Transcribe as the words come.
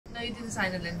you didn't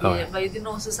sign an NDA, but you didn't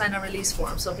also sign a release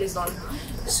form, so please don't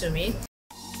sue me.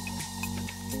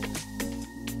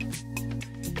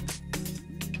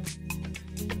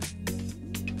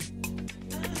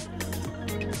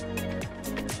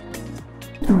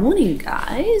 Good morning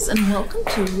guys, and welcome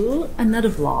to another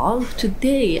vlog.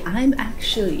 Today I'm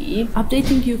actually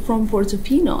updating you from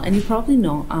Portofino, and you probably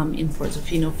know I'm in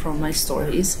Portofino from my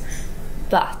stories,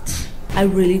 but I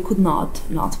really could not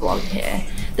vlog here.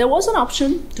 There was an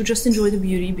option to just enjoy the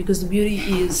beauty, because the beauty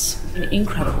is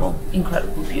incredible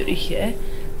beauty here,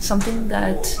 something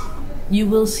that you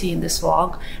will see in this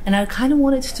vlog, and I kind of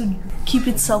wanted to keep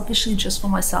it selfishly just for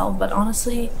myself, but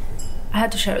honestly I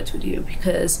had to share it with you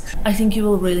because I think you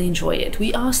will really enjoy it.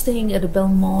 We are staying at the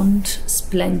Belmont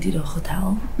Splendido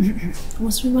Hotel.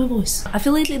 What's with my voice? I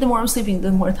feel lately the more I'm sleeping,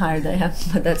 the more tired I am,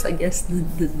 but that's, I guess,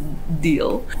 the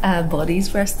deal.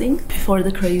 Body's resting before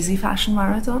the crazy fashion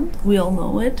marathon. We all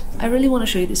know it. I really want to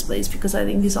show you this place because I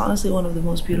think it's honestly one of the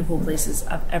most beautiful places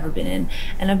I've ever been in.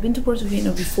 And I've been to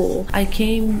Portofino before. I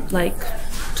came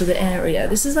to the area.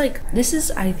 This is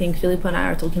I think Filippo and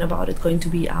I are talking about it going to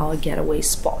be our getaway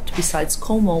spot besides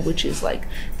Como, which is like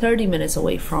 30 minutes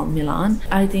away from Milan.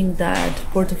 I think that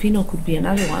Portofino could be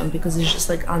another one because it's just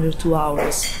like under 2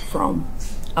 hours from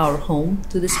our home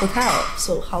to this hotel,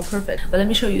 so how perfect. But let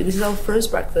me show you, this is our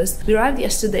first breakfast. We arrived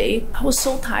yesterday. I was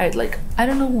so tired, I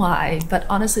don't know why, but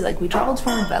honestly, we traveled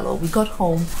from Ravello, we got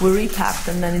home, we repacked,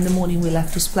 and then in the morning we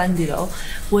left to Splendido,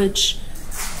 which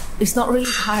it's not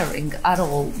really tiring at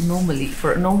all normally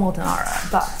for a normal Tamara,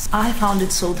 but I found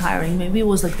it so tiring. Maybe it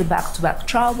was the back-to-back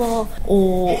travel,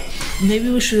 or maybe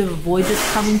we should have avoided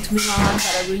coming to Milan,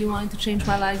 but I really wanted to change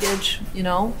my luggage, you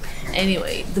know?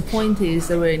 Anyway, the point is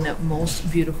that we're in the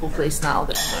most beautiful place now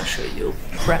that I'm gonna show you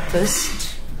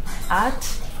breakfast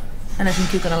at, and I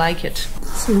think you're gonna like it.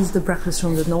 This is the breakfast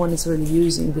room that no one is really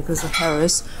using because the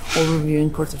terrace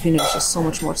overviewing Portofino is just so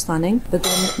much more stunning. But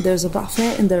then there's a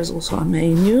buffet and there's also a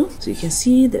menu. So you can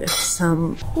see there's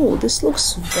some, oh, this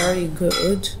looks very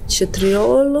good.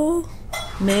 Cetriolo,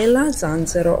 mela,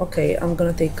 zanzero. Okay, I'm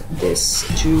gonna take this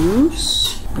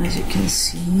juice. As you can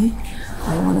see,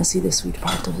 I wanna see the sweet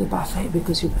part of the buffet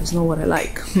because you guys know what I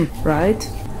like, right?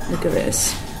 Look at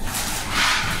this.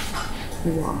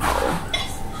 Wow.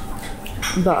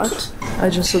 But I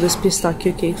just saw this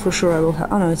pistachio cake. For sure I will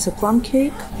have, oh no, it's a plum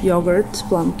cake, yogurt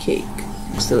plum cake.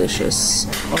 It's delicious.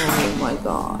 Oh my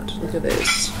god, look at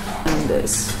this. And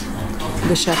this,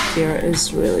 the chef here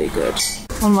is really good.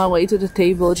 On my way to the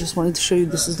table, I just wanted to show you,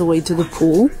 this is the way to the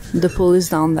pool. The pool is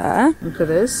down there, look at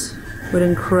this, with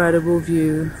incredible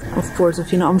view of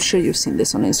Portofino. I'm sure you've seen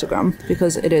this on Instagram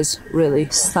because it is really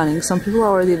stunning. Some people are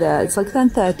already there. It's like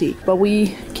 10:30, but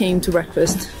we came to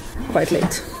breakfast quite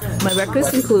late. My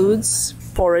breakfast includes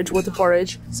porridge, water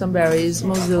porridge, some berries,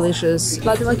 most delicious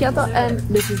latte macchiato, and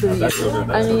this is the view.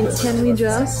 I mean, can we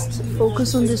just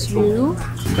focus on this view?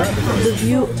 The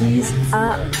view is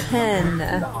a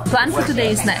 10. Plan for today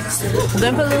is next. We're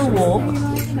going for a little walk.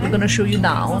 We're gonna show you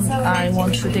down. I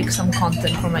want to take some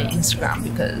content for my Instagram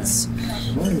because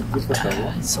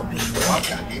it's so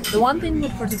beautiful. The one thing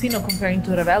with Portofino comparing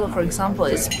to Ravello, for example,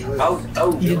 is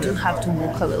you do have to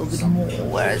walk a little bit more,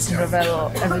 whereas in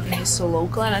Ravello everything is so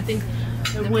local, and I think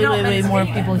way more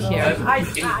people here.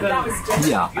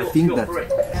 Yeah, I think that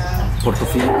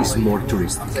Portofino is more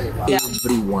touristic. Yeah.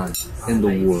 Everyone in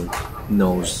the world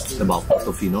knows about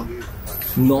Portofino.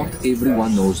 Not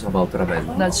everyone knows about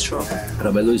Ravello. That's true.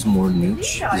 Ravello is more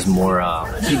niche, is more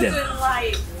hidden.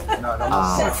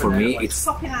 For me, it's,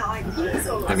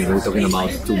 I mean, we're talking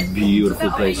about two beautiful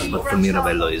places, but for me,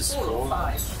 Ravello is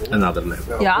another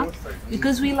level. Yeah,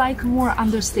 because we like more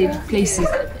understated places,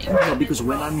 I think. Yeah, because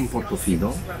when I'm in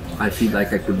Portofino, I feel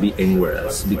like I could be anywhere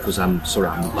else because I'm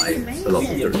surrounded by a lot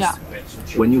of tourists. Yeah.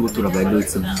 When you go to Ravello,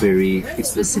 it's a very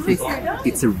specific,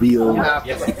 it's a real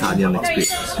Italian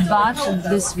experience. But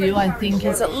this view, I think,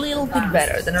 is a little bit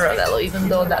better than Ravello, even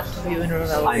though that view in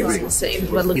Ravello is the same.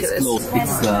 But look at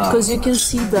this. Because you can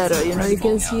see better, you know, you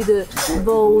can see the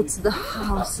boats, the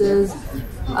houses.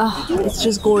 It's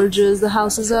just gorgeous. The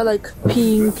houses are like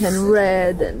pink and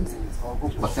red and.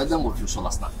 But tell them what you saw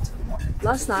last night.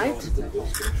 Last night,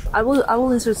 I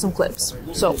will insert some clips.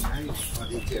 So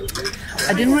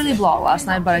I didn't really vlog last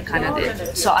night, but I kind of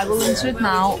did. So I will insert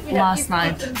now last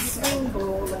night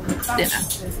dinner.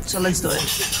 So let's do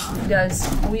it. Guys,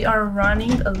 we are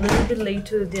running a little bit late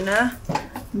to the dinner,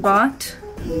 but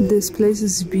this place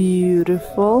is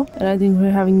beautiful, and I think we're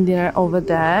having dinner over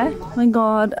there. Oh my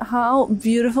god, how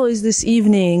beautiful is this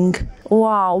evening?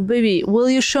 Wow, baby, will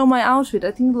you show my outfit?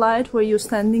 I think light where you're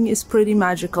standing is pretty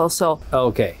magical, so...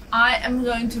 Okay. I am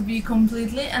going to be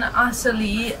completely and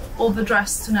utterly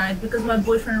overdressed tonight because my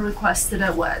boyfriend requested I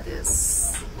wear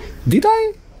this. Did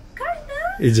I?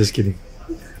 Kinda. It's just kidding.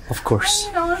 Of course.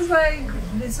 You know, it's like,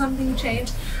 did something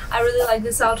change? I really like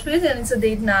this outfit and it's a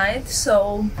date night,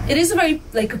 so it is a very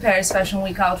like a Paris Fashion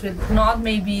Week outfit, not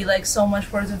maybe like so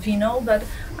much Portofino, but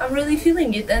I'm really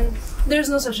feeling it, and there's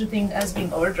no such a thing as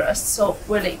being overdressed, so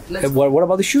we're late. What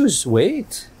about the shoes?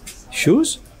 Wait,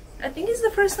 shoes? I think it's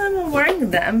the first time I'm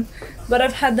wearing them, but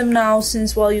I've had them now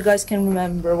since, well, you guys can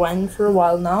remember when, for a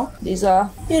while now. These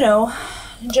are, you know,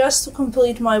 just to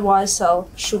complete my YSL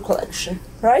shoe collection,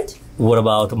 right? What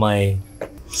about my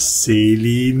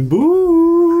sailing boots?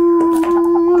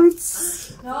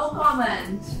 No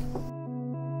comment.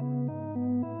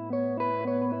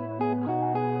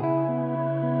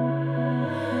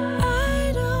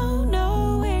 I don't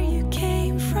know where you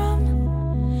came from.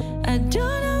 I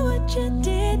don't know what you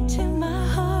did to my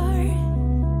heart.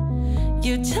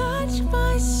 You touched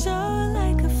my soul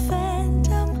like a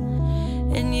phantom,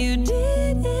 and you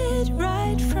did it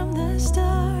right from the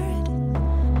start.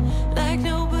 Like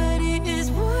nobody is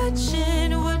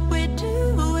watching what we're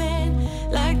doing.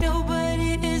 Like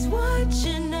nobody is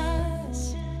watching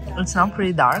us. It's now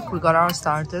pretty dark. We got our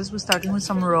starters. We're starting with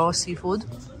some raw seafood.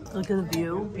 Look at the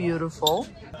view, beautiful.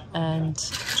 And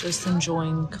just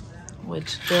enjoying with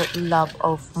the love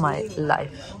of my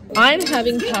life. I'm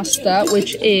having pasta,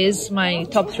 which is my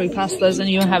top 3 pastas, and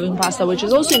you're having pasta, which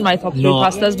is also in my top 3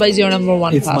 pastas, but it's your number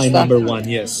 1 it's pasta. It's my number 1,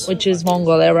 yes. Which is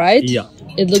vongole, right? Yeah.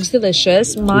 It looks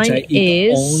delicious. Mine which I eat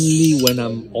is only when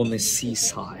I'm on the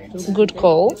seaside. Good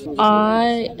call.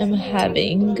 I am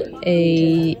having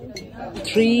 3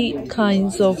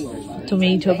 kinds of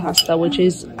tomato pasta, which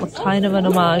is a kind of an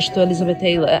homage to Elizabeth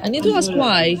Taylor. I need to ask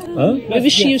why. Huh? Maybe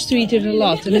she used to eat it a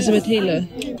lot, Elizabeth Taylor.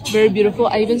 Very beautiful.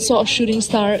 I even saw a shooting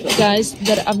star, guys,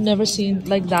 that I've never seen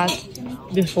like that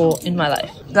before in my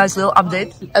life. Guys, little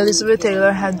update. Elizabeth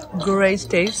Taylor had great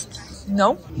taste.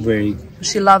 No? Very.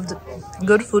 She loved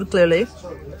good food, clearly.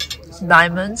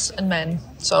 Diamonds and men.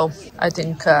 So I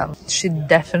think she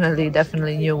definitely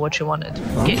knew what she wanted.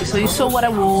 Okay, so you saw what I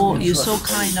wore. You saw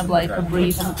kind of like a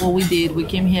brief of what we did. We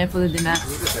came here for the dinner.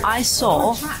 I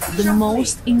saw the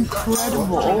most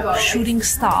incredible shooting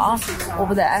star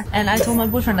over there, and I told my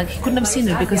boyfriend like he couldn't have seen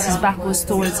it because his back was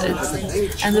towards it,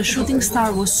 and the shooting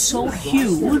star was so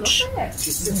huge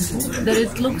that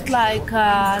it looked like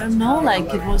I don't know,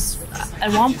 like it was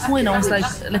at one point I was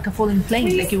like a falling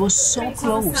plane, like it was so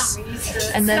close.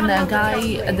 And then a guy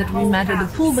that we met at the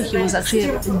pool, but he was actually,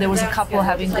 there was a couple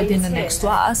having a dinner next to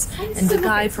us, and the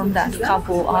guy from that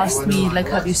couple asked me like,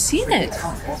 have you seen it?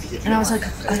 And I was like,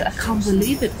 I can't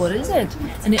believe it, what is it?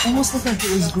 And it almost looked like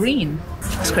it was green.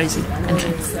 It's crazy.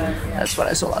 Anyway, that's what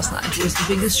I saw last night. It was the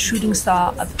biggest shooting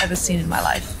star I've ever seen in my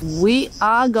life. We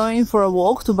are going for a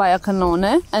walk to Baia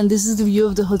Canone, and this is the view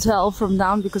of the hotel from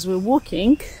down because we're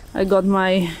walking. I got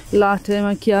my latte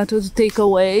macchiato to take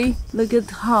away. Look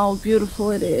at how beautiful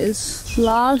it is.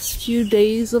 Last few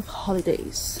days of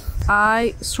holidays.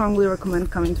 I strongly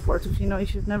recommend coming to Portofino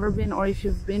if you've never been, or if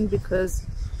you've been, because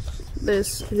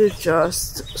this is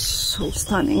just so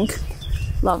stunning.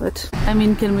 Love it. I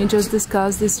mean, can we just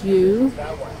discuss this view?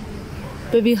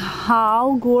 Baby,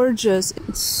 how gorgeous.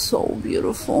 It's so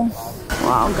beautiful.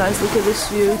 Wow, guys, look at this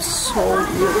view. It's so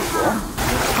beautiful.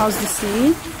 How's the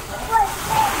sea?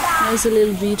 There's a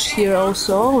little beach here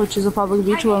also, which is a public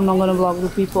beach where I'm not gonna vlog the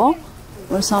people.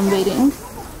 We're sunbathing.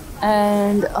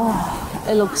 And oh,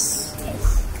 it looks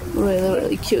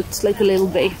really cute. It's like a little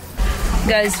bay.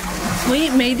 Guys, we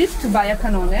made it to Baia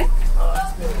Canone.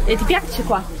 E ti piace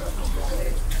qua?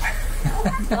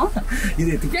 No?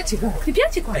 Ti piace qua? Ti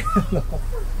piace qua?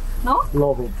 No?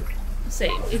 Love it.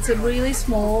 Same. It's a really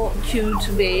small, cute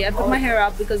bay. I put my hair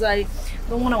up because I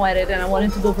don't want to wet it and I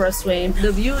wanted to go for a swim.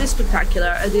 The view is spectacular.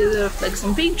 I did like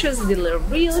some pictures, I did a little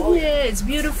reel here. It's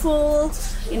beautiful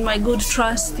in my good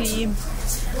trusty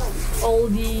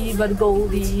oldie but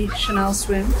goldie Chanel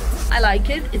swim. I like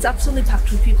it. It's absolutely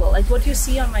packed with people. Like what you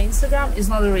see on my Instagram is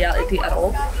not a reality at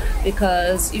all,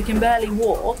 because you can barely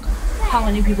walk. How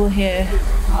many people here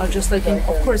are just like,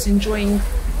 of course, enjoying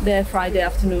their Friday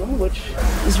afternoon, which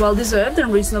is well deserved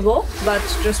and reasonable, but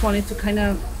just wanted to kind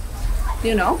of,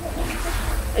 you know,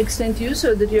 extend to you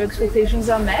so that your expectations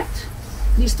are met.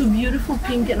 These two beautiful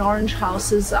pink and orange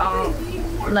houses are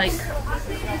like,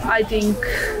 I think,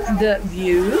 the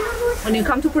view. When you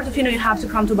come to Portofino, you have to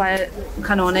come to Baia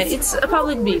Canone. It's a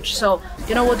public beach, so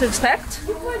you know what to expect,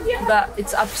 but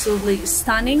it's absolutely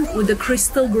stunning with the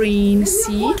crystal green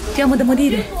sea. Ti amo da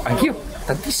morire. Anch'io,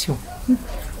 tantissimo.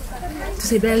 Tu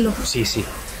sei bello. Sì, sì.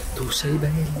 Tu sei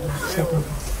bella.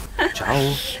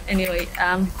 Ciao. Anyway,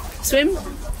 swim,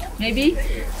 maybe,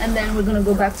 and then we're gonna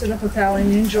go back to the hotel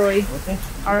and enjoy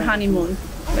our honeymoon.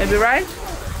 Maybe, right?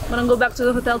 We're gonna go back to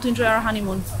the hotel to enjoy our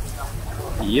honeymoon.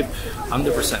 Yep,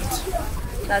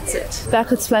 100%. That's it.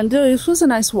 Back at Splendor, it was a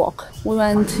nice walk. We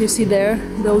went, you see there,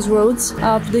 those roads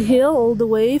up the hill all the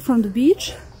way from the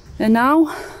beach, and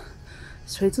now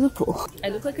straight to the pool. I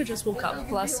look like I just woke up,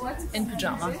 plus in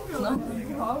pajama, no?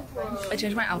 I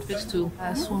changed my outfit to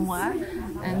swimwear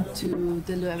and to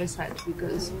the Loewe side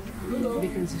because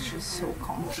it's just so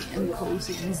comfy and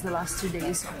cozy. It's the last 2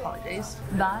 days of holidays.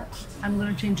 But I'm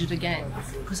gonna change it again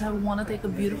because I want to take a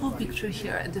beautiful picture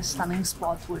here at this stunning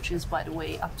spot, which is, by the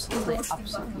way,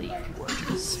 absolutely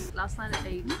gorgeous. Last night I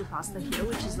ate the pasta here,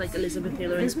 which is like Elizabeth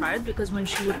Taylor inspired, because when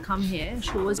she would come here,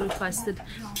 she always requested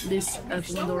this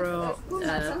pomodoro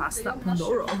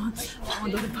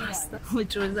pasta,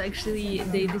 which was actually,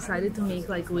 they decided to make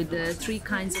like with the 3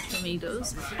 kinds of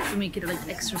tomatoes to make it like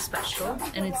extra special,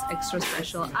 and it's extra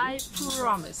special. I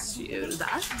promise you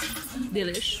that.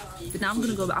 Delish. But now I'm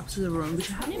gonna go back to the room,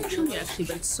 which I haven't even shown you actually,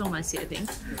 but it's so messy, I think.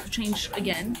 To change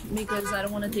again because I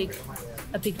don't want to take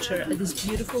a picture at this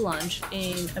beautiful lunch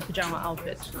in a pajama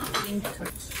outfit. I think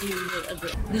you will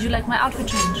agree. Did you like my outfit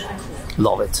change?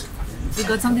 Love it. We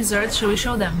got some desserts, shall we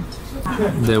show them?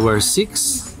 There were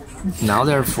 6, now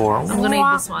there are 4. I'm gonna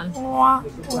eat this one.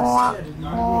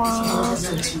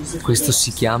 Questo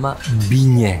si chiama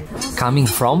bignè. Coming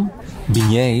from?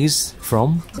 Bignè is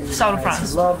from? South of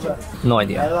France. No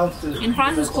idea. In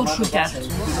France it's called chouquette.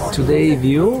 Today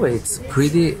view, it's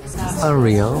pretty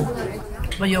unreal.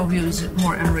 But your view is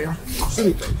more unreal.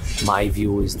 My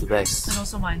view is the best. And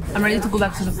also mine. I'm ready to go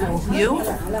back to the pool. You?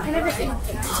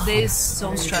 Today is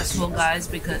so stressful, guys,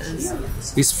 because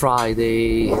It's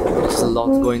Friday, there's a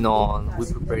lot going on.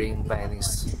 We're preparing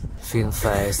Venice Film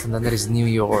Fest, and then there is New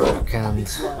York, and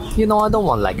you know, I don't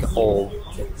want like all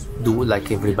do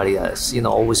like everybody else, you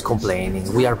know, always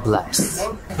complaining. We are blessed.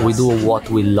 We do what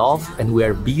we love and we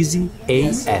are busy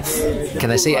AF. Can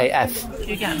I say AF?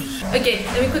 you can. Okay,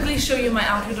 let me quickly show you my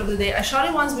outfit of the day. I shot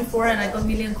it once before and I got a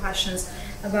million questions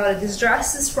about it. This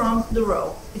dress is from the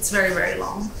row. It's very, very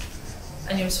long.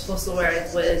 And you're supposed to wear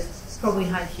it with probably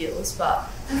high heels, but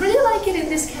I really like it in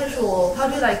this casual. How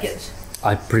do you like it?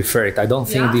 I prefer it. I don't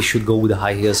think this should go with the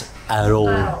high heels at all.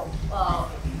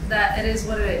 Well, that it is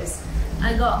what it is.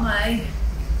 I got my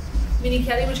mini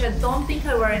Kelly, which I don't think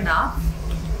I wear enough,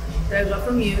 that I got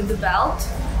from you, the belt,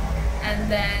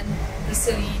 and then the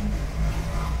Celine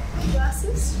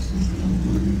glasses.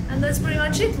 And that's pretty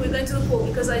much it. We're going to the pool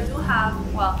because I do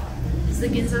have, well, it's the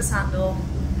Ginza sandal,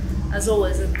 as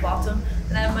always, at the bottom,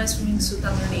 and I have my swimming suit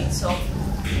underneath, so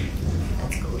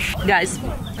let's go. Guys,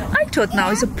 I thought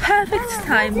now is a perfect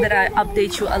time that I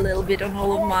update you a little bit on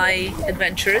all of my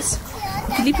adventures.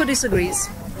 Filippo disagrees.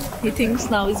 He thinks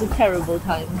now is a terrible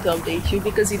time to update you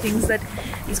because he thinks that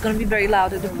it's going to be very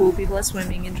loud at the pool, people are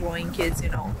swimming, enjoying, kids, you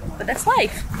know. But that's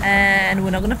life and we're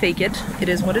not going to fake it. It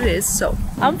is what it is. So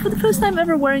I'm for the first time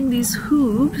ever wearing these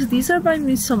hoops. These are by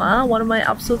Misoma, one of my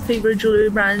absolute favorite jewelry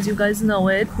brands. You guys know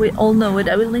it. We all know it.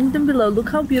 I will link them below. Look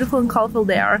how beautiful and colorful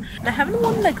they are. And I haven't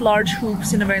worn like large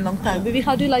hoops in a very long time. Baby,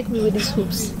 how do you like me with these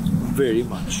hoops? Very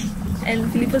much.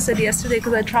 And Filippo said yesterday,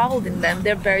 because I traveled in them,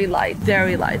 they're very light,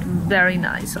 very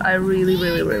nice. I really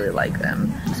like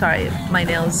them. Sorry, my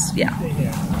nails, yeah.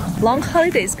 Long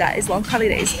holidays, guys, long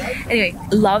holidays. Anyway,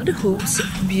 love the hoops,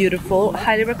 beautiful,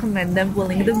 highly recommend them. We'll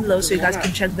link them below so you guys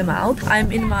can check them out.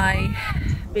 I'm in my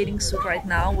bathing suit right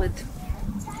now with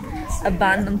a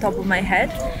band on top of my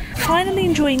head. Finally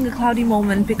enjoying a cloudy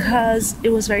moment because it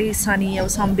was very sunny. I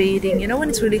was sunbathing. You know when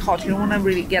it's really hot, you don't want to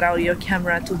really get out your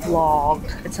camera to vlog,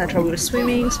 etc. We were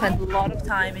swimming, spent a lot of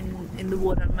time in the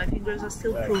water. My fingers are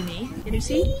still pruny. Can you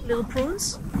see? Little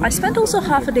prunes? I spent also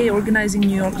half a day organizing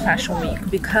New York Fashion Week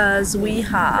because we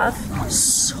have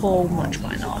so much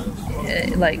going on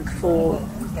like for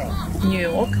New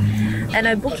York, and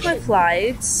I booked my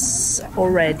flights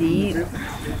already.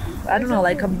 I don't know,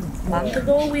 like a month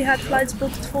ago we had flights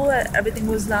booked for, everything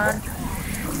was done.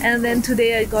 And then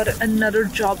today I got another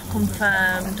job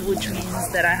confirmed, which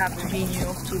means that I have to be in New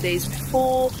York 2 days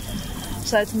before.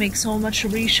 So I had to make so much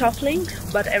reshuffling,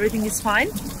 but everything is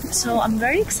fine. So I'm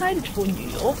very excited for New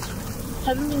York.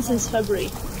 Haven't been since February.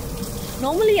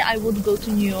 Normally I would go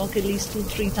to New York at least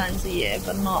 2-3 times a year,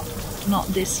 but not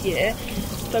this year.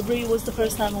 February was the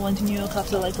first time I went to New York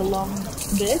after like a long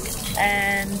bit,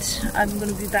 and I'm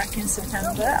gonna be back in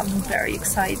September. I'm very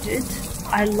excited.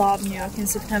 I love New York in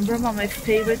September, but my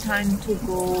favorite time to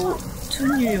go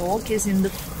to New York is in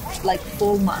the like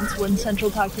fall months when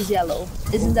Central Park is yellow.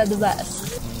 Isn't that the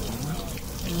best?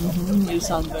 You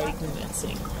sound very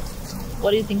convincing.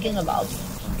 What are you thinking about?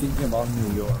 I'm thinking about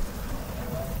New York.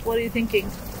 What are you thinking?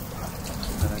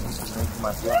 And I need to make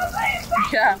my plan.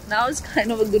 Yeah, now is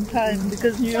kind of a good time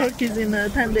because New York is in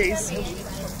 10 days,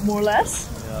 more or less.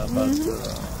 Yeah, but I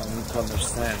need to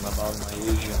understand about my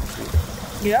Asian trip.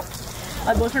 Yep.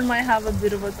 My boyfriend might have a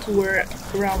bit of a tour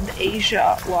around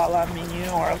Asia while I'm in New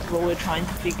York, but we're trying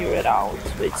to figure it out.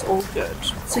 But it's all good.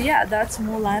 So yeah, that's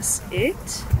more or less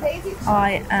it.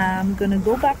 I am gonna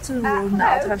go back to the room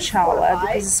now to have a shower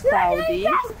because it's cloudy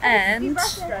and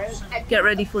get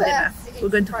ready for dinner. We're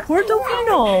going to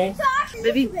Portofino.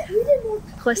 Baby,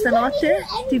 questa noche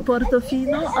ti porto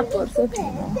fino a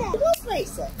Portofino.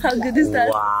 How good is that?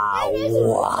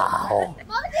 Wow!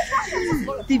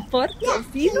 Ti porto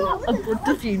fino a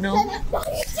Portofino.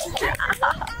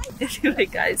 Anyway,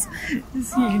 guys,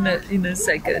 see you in a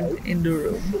second in the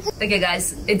room. Okay,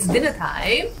 guys, it's dinner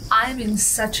time. I'm in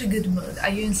such a good mood. Are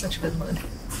you in such a good mood?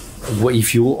 Well,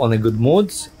 if you're on a good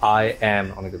mood, I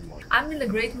am on a good mood. I'm in a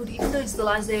great mood, even though it's the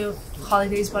last day of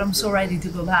holidays, but I'm so ready to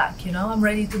go back, you know? I'm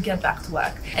ready to get back to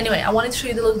work. Anyway, I wanted to show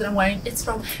you the look that I'm wearing. It's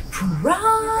from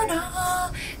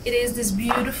Prada. It is this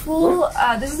beautiful,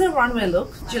 this is a runway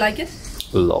look. Do you like it?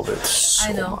 Love it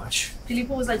so much.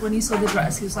 Filippo was like, when he saw the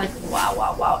dress, he was like, wow,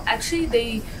 wow, wow.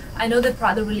 Actually, I know that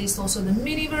Prada released also the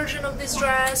mini version of this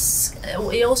dress.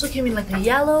 It also came in like a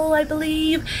yellow, I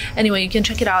believe. Anyway, you can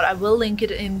check it out. I will link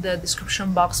it in the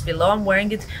description box below. I'm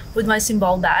wearing it with my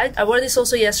Symbol bag. I wore this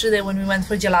also yesterday when we went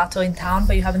for gelato in town,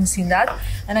 but you haven't seen that.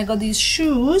 And I got these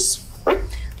shoes.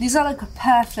 These are like a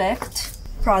perfect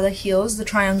Prada heels, the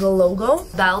triangle logo.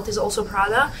 Belt is also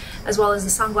Prada, as well as the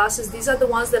sunglasses. These are the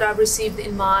ones that I've received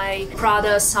in my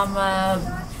Prada summer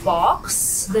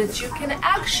box that you can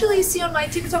actually see on my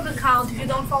TikTok account. If you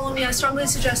don't follow me, I strongly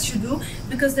suggest you do,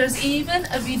 because there's even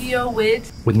a video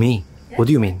with me? Yeah. What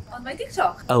do you mean? On my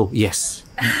TikTok. Oh, yes.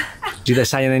 Did I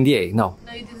sign an NDA? No.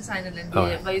 No, you didn't sign an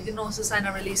NDA, but you didn't also sign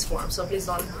a release form, so please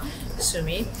don't sue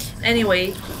me.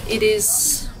 Anyway, it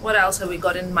is... What else have we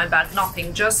got in my bag?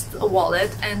 Nothing, just a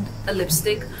wallet and a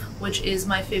lipstick, which is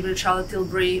my favorite Charlotte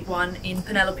Tilbury one in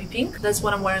Penelope Pink. That's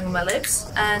what I'm wearing on my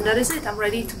lips. And that is it. I'm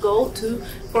ready to go to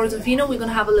Portofino. We're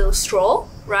gonna have a little stroll,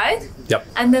 right? Yep.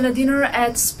 And then a dinner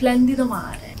at Splendido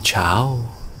Mare.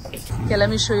 Ciao. Okay, let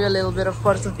me show you a little bit of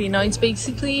Portofino. It's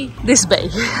basically this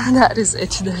big. That is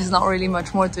it. There's not really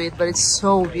much more to it, but it's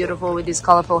so beautiful with these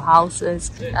colorful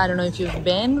houses. I don't know if you've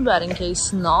been, but in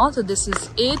case not, this is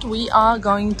it. We are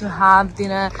going to have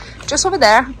dinner just over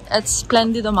there at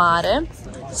Splendido Mare.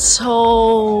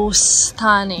 So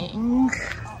stunning.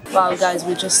 Wow, guys,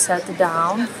 we just sat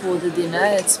down for the dinner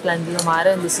at Splendido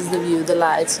Mare, and this is the view. The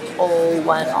lights all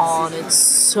went on. It's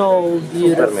so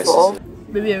beautiful.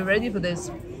 Baby, are you ready for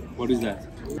this? What is that?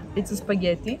 It's a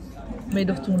spaghetti made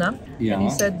of tuna. Yeah.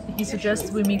 And he suggests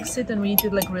we mix it and we eat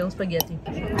it like real spaghetti.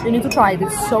 You need to try it,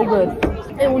 it's so good.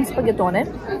 È un spaghettone.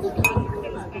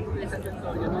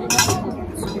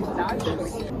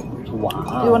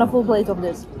 Wow. You want a full plate of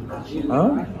this?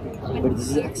 Huh? But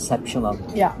this is exceptional.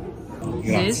 Yeah.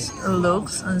 This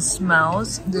looks and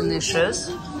smells delicious.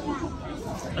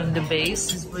 And the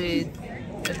base is with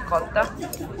ricotta.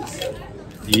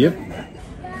 Yep.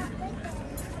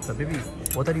 So baby,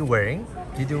 what are you wearing?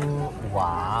 Did you...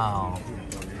 Wow.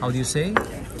 How do you say?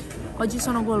 Oggi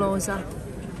sono golosa.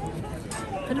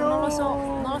 Però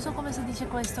non lo so come si dice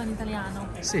questo in italiano.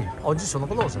 Sì, oggi sono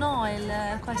golosa. No,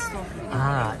 è questo.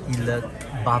 Ah, il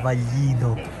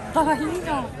bavaglino.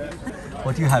 Bavaglino.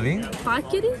 What are you having?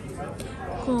 Paccheri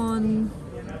con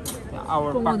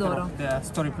pomodoro. The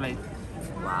story plate.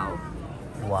 Wow.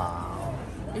 Wow.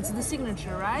 It's the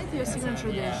signature, right? Your signature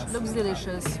dish. Looks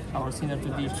delicious. Our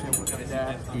signature dish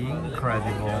with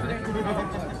Incredible.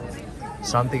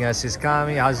 Something else is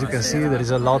coming. As you can see, there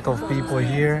is a lot of people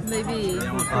here. Maybe.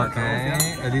 Okay,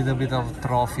 a little bit of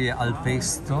trophy al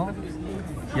pesto.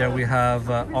 Here we have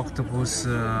octopus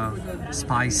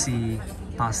spicy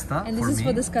pasta. And this is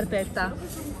for the scarpetta.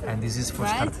 And this is for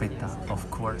scarpetta, of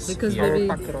course. Because here. maybe...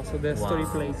 so the story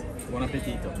plate. Buon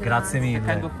appetito. Grazie mille.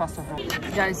 Kind of pasta for...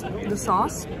 Guys, the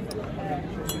sauce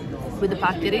with the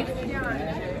paccheri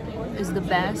is the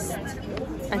best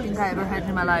I think I ever had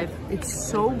in my life. It's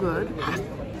so good.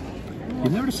 You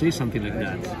never say something like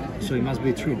that, so it must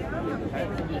be true.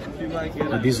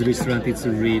 But this restaurant is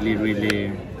really,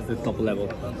 really the top level.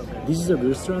 This is a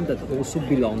restaurant that also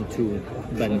belongs to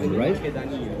Venice, right?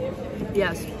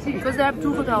 Yes, because they have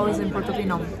two hotels in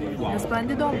Portofino. The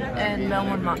Splendido and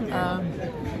one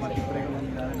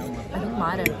I think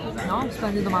Mare, no?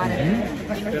 Splendido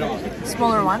Mare.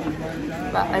 Smaller one,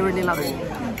 but I really love it.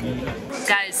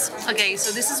 Guys, okay,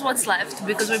 so this is what's left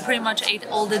because we pretty much ate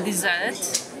all the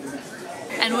dessert.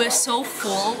 and we're so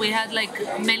full. We had like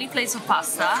many plates of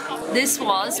pasta. This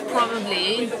was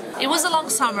probably, it was a long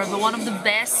summer, but one of the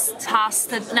best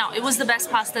pasta, no, it was the best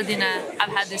pasta dinner I've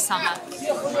had this summer.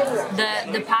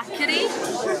 The paccheri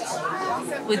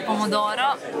with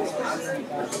pomodoro,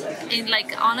 in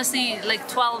like, honestly, like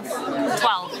 12,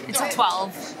 it's a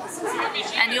 12.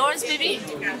 And yours, baby?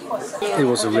 It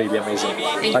was really amazing.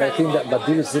 But I think that, but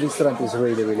this restaurant is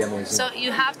really, really amazing. So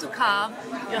you have to come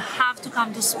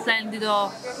to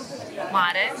Splendido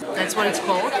Mare, that's what it's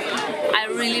called. I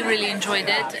really, really enjoyed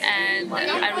it, and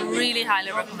I really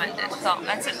highly recommend it. So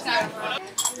that's it.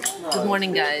 Good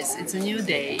morning, guys. It's a new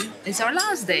day. It's our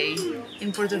last day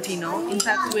in Portofino. In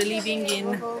fact, we're leaving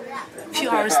in a few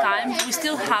hours' time. We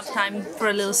still have time for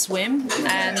a little swim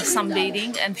and some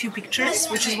bathing and a few pictures,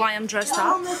 which is why I'm dressed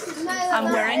up.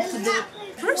 I'm wearing for the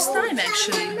first time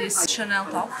actually this Chanel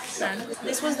top, and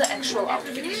this was the actual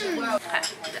outfit. Okay,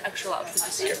 the actual outfit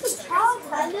is here.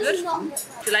 Good?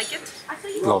 Do you like it?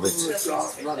 Love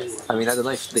it. I mean, I don't know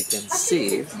if they can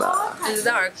see it, but... It's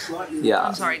dark. Yeah.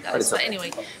 I'm sorry, guys. But okay.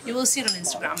 anyway, you will see it on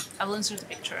Instagram. I will insert the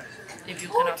picture if you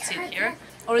cannot see it here.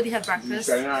 Already had breakfast.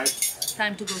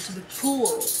 Time to go to the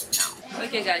pool now.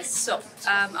 Okay, guys, so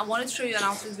I wanted to show you an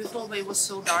outfit before, but it was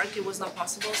so dark it was not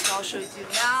possible, so I'll show it to you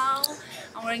now.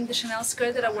 I'm wearing the Chanel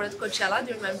skirt that I wore at Coachella,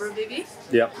 do you remember, baby?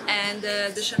 Yeah. And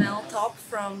the Chanel top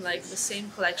from like the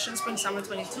same collection, Spring Summer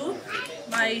 22.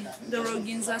 The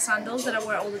Roginza sandals that I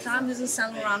wear all the time. This is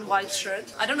Saint Laurent white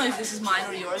shirt. I don't know if this is mine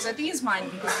or yours. I think it's mine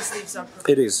because the sleeves are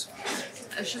purple. It is.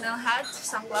 A Chanel hat,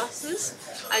 sunglasses.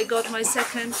 I got my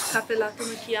second cappellato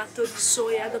macchiato di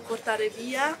soia da portare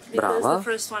via because Brava. the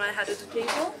first one I had at the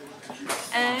table.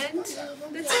 And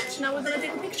that's it. Now we're gonna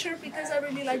take a picture because I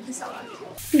really like this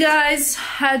outfit. Guys,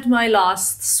 had my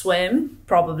last swim,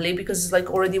 probably because it's like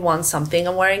already won something.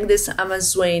 I'm wearing this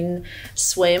Amazon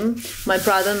swim, my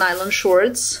Prada nylon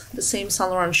shorts, the same Saint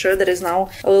Laurent shirt that is now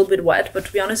a little bit wet, but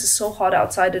to be honest, it's so hot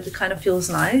outside that it kind of feels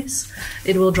nice.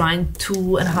 It will dry in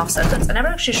 2.5 seconds. I never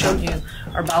actually showed you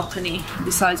our balcony,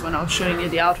 besides when I was showing you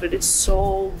the outfit. It's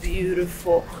so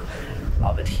beautiful.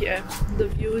 Love it here. The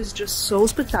view is just so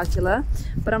spectacular,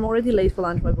 but I'm already late for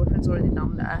lunch. My boyfriend's already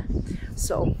down there,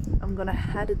 so I'm gonna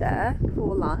head there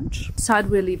for lunch.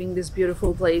 Sad we're leaving this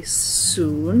beautiful place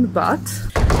soon, but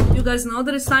you guys know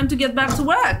that it's time to get back to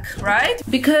work, right?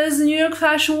 Because New York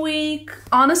Fashion Week,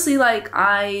 honestly, like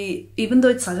even though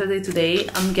it's Saturday today,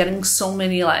 I'm getting so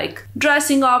many like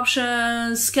dressing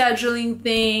options, scheduling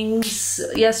things.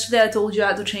 Yesterday I told you I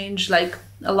had to change like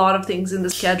a lot of things in the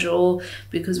schedule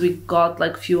because we got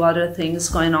like a few other things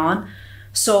going on.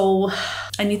 So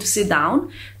I need to sit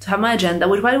down to have my agenda,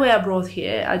 which by the way I brought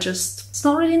here. It's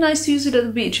not really nice to use it at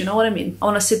the beach, you know what I mean? I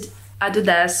want to sit at the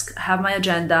desk, have my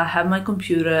agenda, have my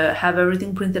computer, have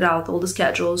everything printed out, all the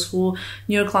schedules for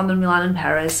New York, London, Milan and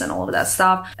Paris and all of that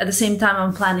stuff. At the same time,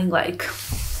 I'm planning like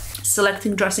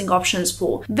selecting dressing options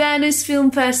for Venice Film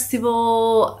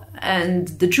Festival and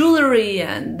the jewellery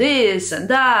and this and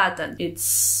that, and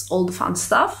it's all the fun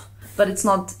stuff, but it's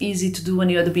not easy to do when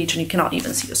you're at the beach and you cannot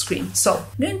even see your screen. So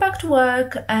going back to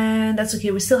work, and that's okay.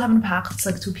 We still haven't packed. It's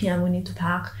like 2 p.m. we need to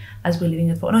pack as we're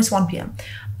leaving at 4. No, it's 1 p.m.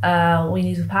 We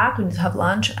need to pack, we need to have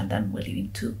lunch, and then we're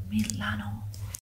leaving to Milano.